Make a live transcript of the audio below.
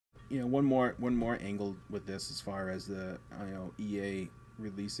one more angle with this, as far as the EA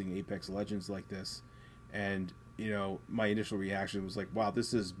releasing Apex Legends like this, and my initial reaction was like, wow,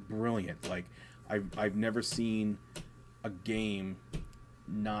 this is brilliant. Like, I've never seen a game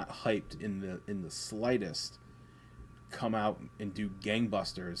not hyped in the slightest come out and do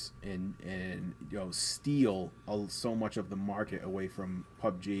gangbusters and steal so much of the market away from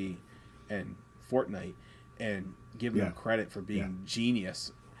PUBG and Fortnite, and give them credit for being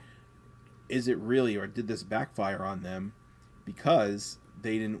genius. Is it really, or did this backfire on them because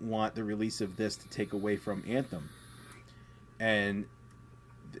they didn't want the release of this to take away from Anthem? And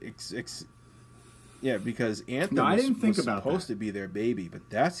because Anthem was supposed to be their baby, but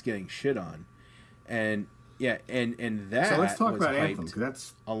that's getting shit on. And and that so let's talk was about hyped Anthem, 'cause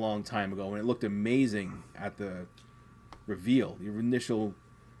that's a long time ago, and it looked amazing at the reveal. The initial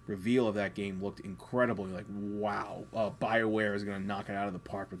reveal of that game looked incredible. You're like, wow, BioWare is going to knock it out of the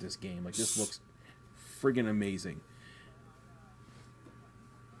park with this game. Like, this looks friggin' amazing.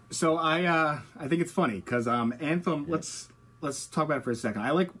 So I think it's funny because Anthem. Yeah. Let's talk about it for a second.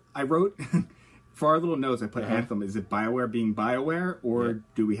 I wrote for our little notes. I put Anthem. Is it BioWare being BioWare, or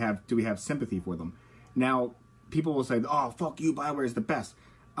do we have sympathy for them? Now, people will say, "Oh, fuck you, BioWare is the best."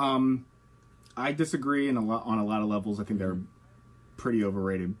 I disagree on a lot of levels. I think they're pretty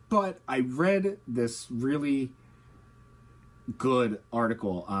overrated. But I read this really good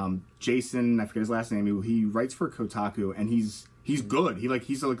article. Jason, I forget his last name. He writes for Kotaku, and he's good.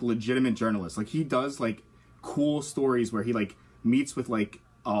 He's a legitimate journalist. Like, he does like cool stories where he like meets with like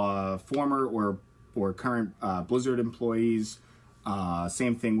former or current Blizzard employees.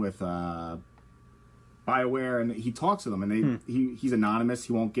 Same thing with BioWare, and he talks to them, and he's anonymous.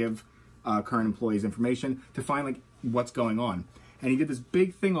 He won't give current employees information to find like what's going on. And he did this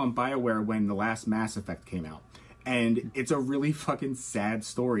big thing on BioWare when the last Mass Effect came out, and it's a really fucking sad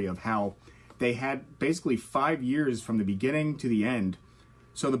story of how they had basically 5 years from the beginning to the end.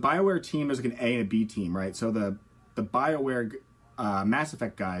 So the BioWare team is like an A and a B team, right? So the BioWare Mass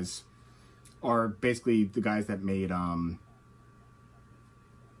Effect guys are basically the guys that made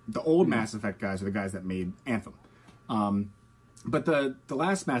the old Mass Effect guys are the guys that made Anthem. But the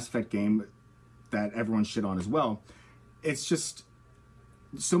last Mass Effect game that everyone shit on as well, it's just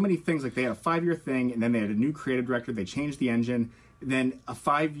so many things. Like, they had a 5-year thing, and then they had a new creative director. They changed the engine. Then a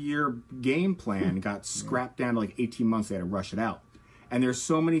 5-year game plan got scrapped down to like 18 months. They had to rush it out. And there's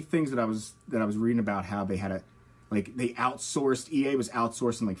so many things that I was reading about how they had they outsourced. EA was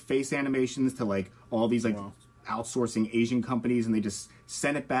outsourcing like face animations to like all these like outsourcing Asian companies, and they just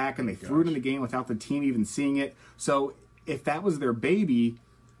sent it back and they threw it in the game without the team even seeing it. So if that was their baby,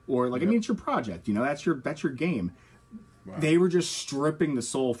 or like, I mean, it's your project, that's your game. Wow. They were just stripping the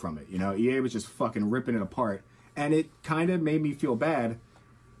soul from it. EA was just fucking ripping it apart, and it kind of made me feel bad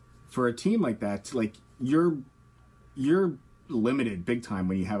for a team like that. To, like, you're limited big time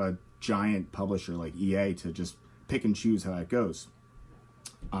when you have a giant publisher like EA to just pick and choose how it goes.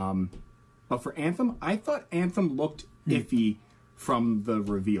 But for Anthem, I thought Anthem looked iffy from the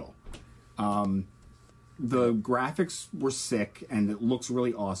reveal. The graphics were sick, and it looks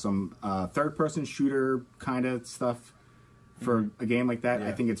really awesome. Third-person shooter kind of stuff for a game like that.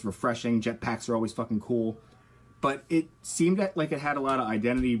 I think it's refreshing. Jetpacks are always fucking cool. But it seemed like it had a lot of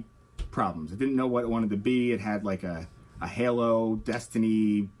identity problems. It didn't know what it wanted to be. It had like a Halo,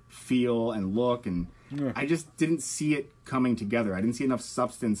 Destiny feel and look, and I just didn't see it coming together. I didn't see enough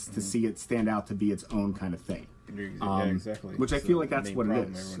substance to see it stand out to be its own kind of thing. Yeah, exactly. Which I feel like that's what it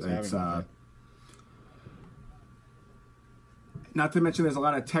is. It's not to mention there's a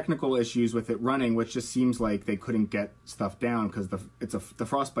lot of technical issues with it running, which just seems like they couldn't get stuff down because it's the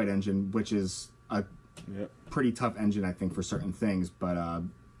Frostbite engine, which is a pretty tough engine, I think, for certain things. But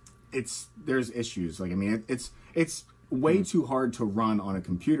there's issues. Like, I mean, it's way too hard to run on a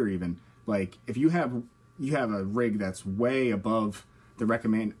computer even. Like, if you have a rig that's way above the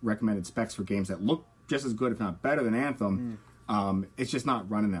recommended specs for games that look just as good, if not better than Anthem, it's just not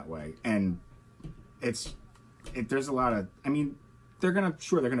running that way. And there's a lot of, I mean, they're gonna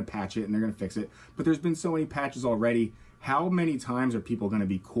patch it and they're gonna fix it, but there's been so many patches already. How many times are people gonna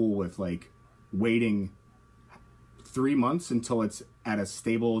be cool with like waiting 3 months until it's at a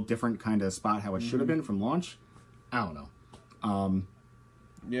stable, different kind of spot how it should have been from launch? I don't know.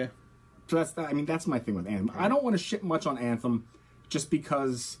 Yeah. So that's my thing with Anthem. I don't want to shit much on Anthem just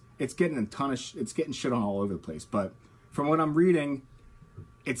because it's getting it's getting shit on all over the place. But from what I'm reading,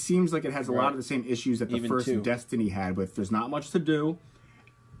 it seems like it has a lot of the same issues that the first Destiny had with there's not much to do.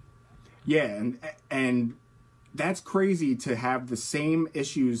 Yeah, and that's crazy to have the same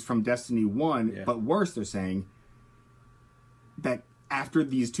issues from Destiny 1, but worse, they're saying. That after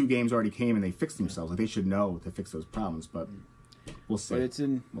these 2 games already came and they fixed themselves. Like, they should know to fix those problems, but we'll see. But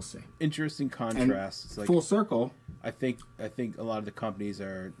we'll see. Interesting contrast. It's like, full circle. I think a lot of the companies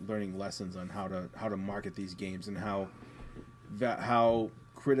are learning lessons on how to market these games and how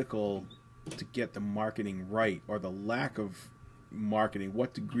critical to get the marketing right, or the lack of marketing.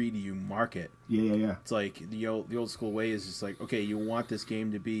 What degree do you market? Yeah. It's like the old school way is just like, okay, you want this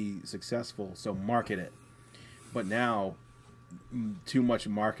game to be successful, so market it. But now, too much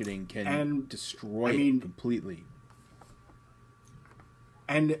marketing can destroy it completely.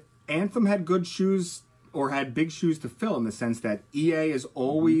 And Anthem had good shoes, or had big shoes to fill, in the sense that EA is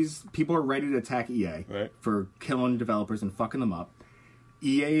always... People are ready to attack EA for killing developers and fucking them up.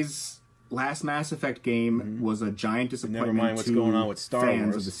 EA's last Mass Effect game was a giant disappointment. Never mind what's going on with Star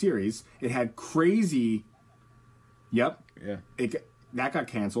fans Wars of the series. It had crazy... Yep. Yeah. That got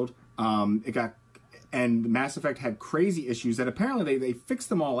canceled. And Mass Effect had crazy issues that apparently they fixed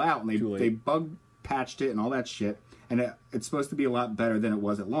them all out, and they bug patched it and all that shit. And it's supposed to be a lot better than it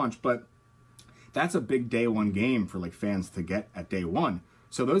was at launch, but that's a big day one game for like fans to get at day one.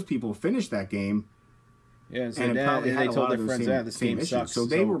 So those people finished that game. Yeah, and they told their friends that this game sucks. So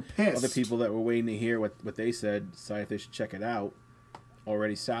they were pissed. Other people that were waiting to hear what they said decided they should check it out.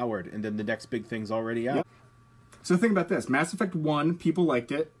 Already soured, and then the next big thing's already out. Yep. So think about this: Mass Effect 1, people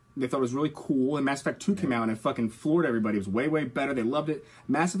liked it. They thought it was really cool, and Mass Effect 2 came out and it fucking floored everybody. It was way, way better. They loved it.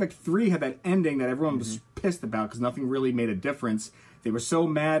 Mass Effect 3 had that ending that everyone was pissed about because nothing really made a difference. They were so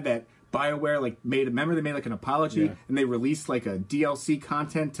mad that BioWare made like an apology, and they released like a DLC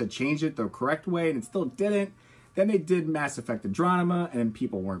content to change it the correct way, and it still didn't. Then they did Mass Effect Andromeda, and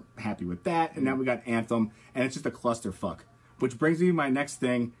people weren't happy with that. And now we got Anthem, and it's just a clusterfuck. Which brings me to my next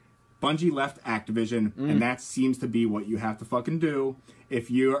thing. Bungie left Activision, and that seems to be what you have to fucking do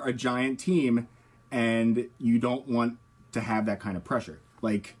if you're a giant team and you don't want to have that kind of pressure.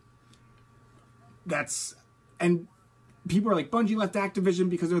 Like, that's... And people are like, Bungie left Activision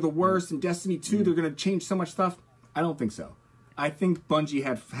because they're the worst, and Destiny 2, they're going to change so much stuff. I don't think so. I think Bungie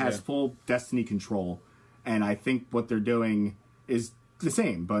has full Destiny control, and I think what they're doing is the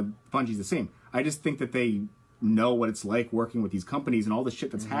same, but Bungie's the same. I just think that they know what it's like working with these companies and all the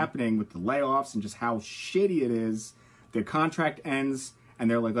shit that's happening with the layoffs and just how shitty it is. Their contract ends, and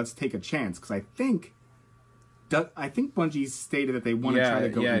they're like, let's take a chance. Because I think Bungie stated that they want to try to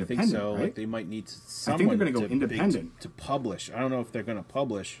go independent. I think so. Right? Like, they might need someone I think they're going to go independent. To publish. I don't know if they're going to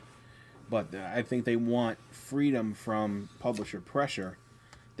publish, but I think they want freedom from publisher pressure.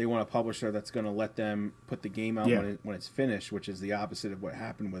 They want a publisher that's going to let them put the game out when it's finished, which is the opposite of what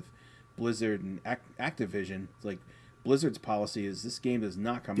happened with Blizzard and Activision. It's like Blizzard's policy is this game does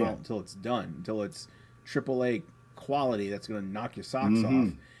not come out until it's done, until it's AAA quality that's going to knock your socks off.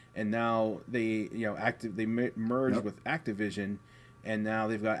 And now they merged with Activision, and now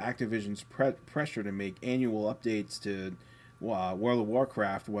they've got Activision's pressure to make annual updates to World of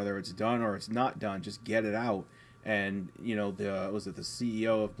Warcraft, whether it's done or it's not done. Just get it out. And the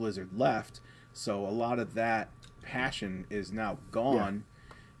CEO of Blizzard left, so a lot of that passion is now gone.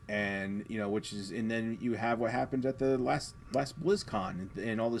 And and then you have what happened at the last BlizzCon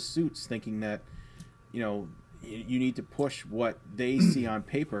and all the suits thinking that you need to push what they see on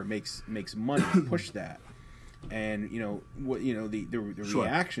paper makes money. Push that, and the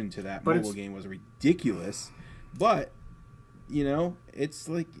reaction to that mobile game was ridiculous. But it's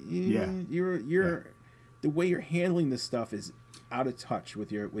like you're the way you're handling this stuff is out of touch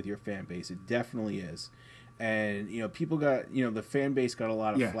with your fan base. It definitely is. And people got the fan base got a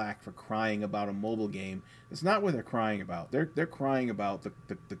lot of flack for crying about a mobile game. It's not what they're crying about. They're crying about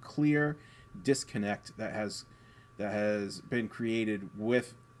the clear disconnect that has been created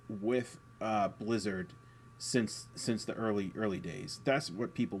with Blizzard since the early days. That's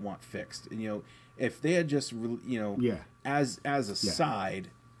what people want fixed. And if they had just as a side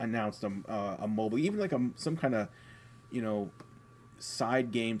announced a mobile, even like some kind of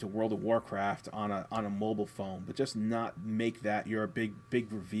side game to World of Warcraft on a mobile phone, but just not make that your big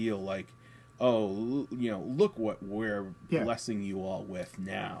reveal, like, oh, look what we're blessing you all with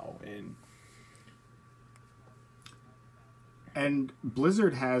now. And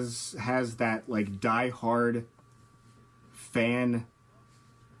Blizzard has that like die-hard fan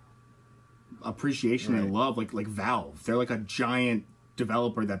appreciation and love, like Valve. They're like a giant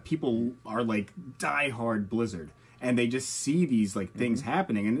developer that people are like die-hard Blizzard. And they just see these like things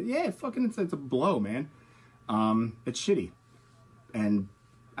happening, and it's a blow, man. It's shitty, and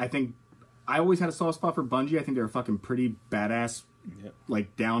I think I always had a soft spot for Bungie. I think they're a fucking pretty badass,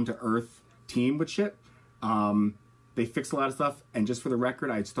 like down to earth team with shit. They fixed a lot of stuff, and just for the record,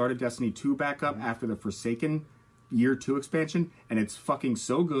 I started Destiny 2 back up after the Forsaken year 2 expansion, and it's fucking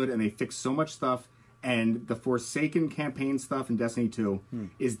so good, and they fix so much stuff. And the Forsaken campaign stuff in Destiny 2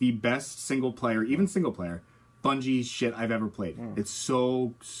 is the best single player, even single player, Bungie shit I've ever played. It's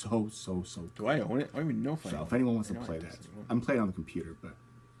so good. Do I own it? I don't even know if I own it. If anyone wants to play that, I'm playing on the computer, but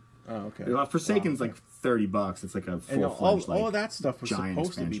oh, okay. Forsaken's like $30. It's like a full-fledged, all of that stuff was supposed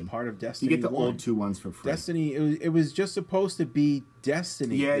expansion. to be part of Destiny. You get the 1. old 2 ones for free. Destiny, it was just supposed to be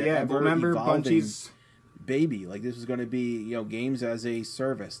Destiny. Yeah. Remember Bungie's baby? Like, this was going to be, games as a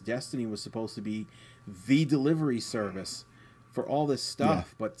service. Destiny was supposed to be the delivery service for all this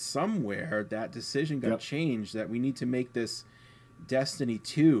stuff, but somewhere that decision got changed that we need to make this Destiny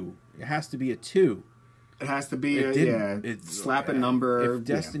 2. It has to be a 2. It has to be slap a number. If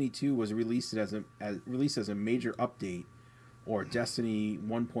Destiny 2 was released as a major update, or Destiny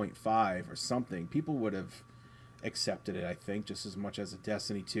 1.5 or something, people would have accepted it, I think, just as much as a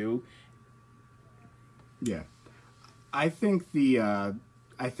Destiny 2. Yeah. I think the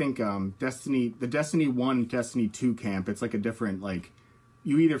Destiny 1, Destiny 2 camp, it's like a different, like,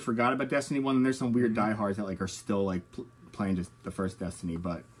 you either forgot about Destiny 1 and there's some weird diehards that, like, are still, like, playing just the first Destiny,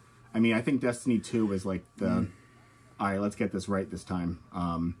 but I mean, I think Destiny 2 is like the, all right, let's get this right this time.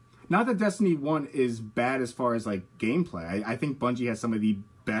 Not that Destiny 1 is bad as far as like gameplay. I think Bungie has some of the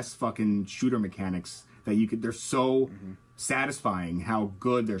best fucking shooter mechanics that you could, they're so satisfying how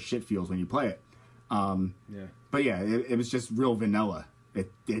good their shit feels when you play it. But yeah, it was just real vanilla.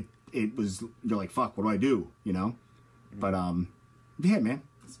 It was, you're like, fuck, what do I do? But yeah, man,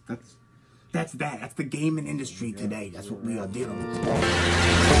 that's the gaming industry today. That's what we are dealing with.